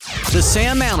The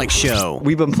Sam Alex Show.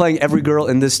 We've been playing Every Girl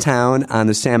in This Town on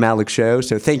The Sam Alex Show,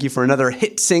 so thank you for another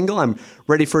hit single. I'm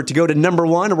ready for it to go to number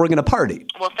one, and we're going to party.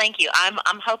 Well, thank you. I'm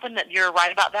hoping that you're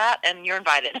right about that, and you're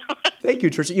invited. Thank you,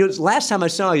 Trisha. Last time I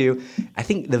saw you, I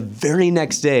think the very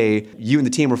next day, you and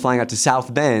the team were flying out to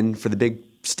South Bend for the big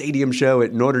stadium show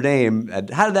at Notre Dame.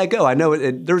 How did that go? I know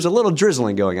there was a little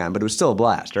drizzling going on, but it was still a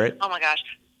blast, right? Oh, my gosh.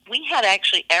 We had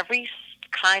actually every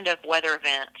kind of weather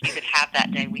event you could have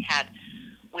that day. We had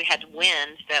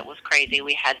wind that was crazy.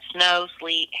 We had snow,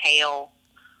 sleet, hail,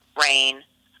 rain,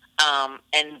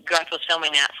 and Garth was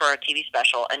filming that for a TV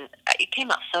special, and it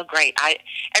came out so great.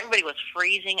 Everybody was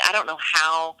freezing. I don't know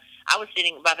how. I was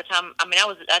sitting by the time.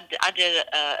 I did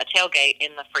a tailgate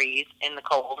in the freeze, in the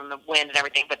cold, and the wind and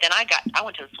everything. But then I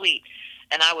went to the suite,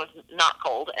 and I was not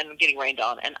cold and getting rained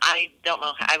on. And I don't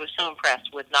know. I was so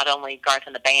impressed with not only Garth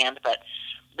and the band, but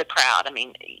the crowd. I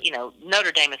mean,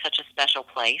 Notre Dame is such a special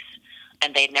place,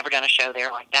 and they had never done a show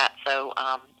there like that. So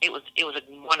it was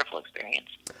a wonderful experience.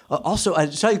 Also, I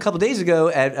saw you a couple days ago.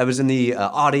 I was in the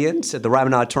audience at the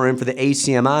Ryman Auditorium for the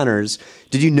ACM Honors.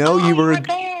 Did you know you were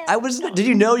there? Did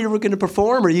you know you were going to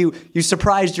perform, or you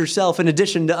surprised yourself in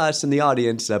addition to us in the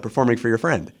audience performing for your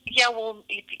friend? Yeah, well,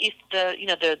 if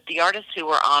the artists who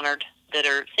were honored that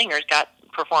are singers got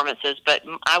performances, but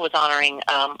I was honoring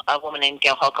a woman named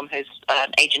Gail Holcomb, who's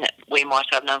an agent at William Wash,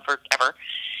 who I've known forever,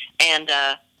 and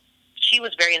she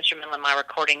was very instrumental in my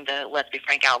recording the Let's Be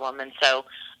Frank album, and so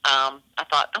I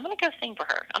thought, I'm going to go sing for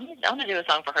her. I'm going to do a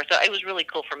song for her. So it was really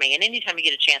cool for me. And anytime you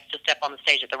get a chance to step on the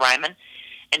stage at the Ryman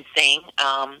and sing,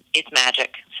 it's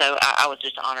magic. So I was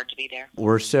just honored to be there.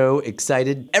 We're so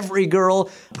excited. Every Girl,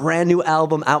 brand new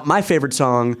album out. My favorite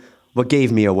song, What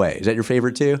Gave Me Away. Is that your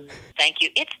favorite too? Thank you.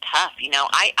 It's tough.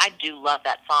 I do love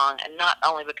that song, and not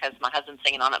only because my husband's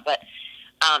singing on it, but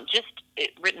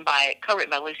co-written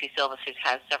by Lucy Silvas, who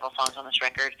has several songs on this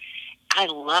record. I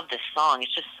love this song.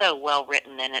 It's just so well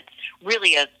written, and it's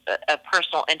really a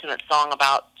personal, intimate song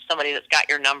about somebody that's got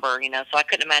your number, so I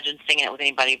couldn't imagine singing it with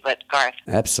anybody but Garth.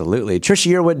 Absolutely.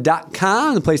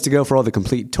 TrishaYearwood.com, the place to go for all the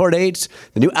complete tour dates.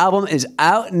 The new album is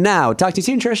out now. Talk to you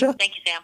soon, Trisha. Thank you, Sam.